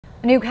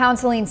A new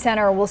counseling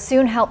center will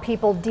soon help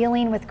people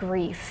dealing with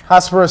grief.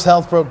 Hosparus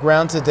Health broke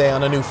ground today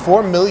on a new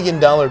 $4 million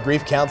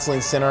grief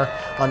counseling center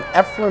on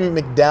Ephraim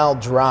McDowell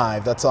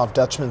Drive. That's off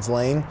Dutchman's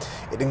Lane.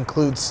 It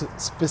includes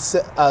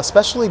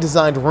specially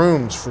designed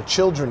rooms for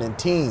children and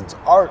teens,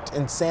 art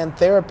and sand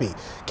therapy,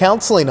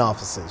 counseling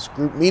offices,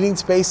 group meeting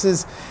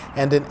spaces,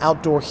 and an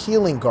outdoor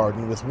healing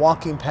garden with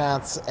walking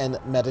paths and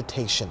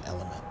meditation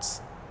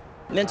elements.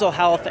 Mental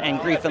health and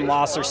grief and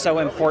loss are so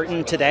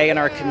important today in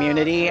our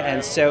community,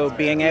 and so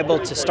being able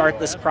to start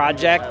this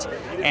project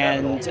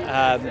and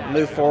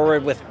move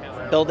forward with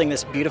building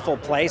this beautiful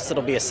place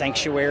that'll be a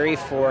sanctuary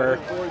for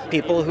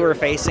people who are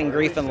facing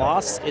grief and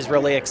loss is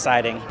really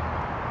exciting.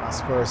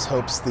 Hosparus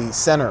hopes the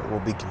center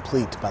will be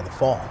complete by the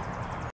fall.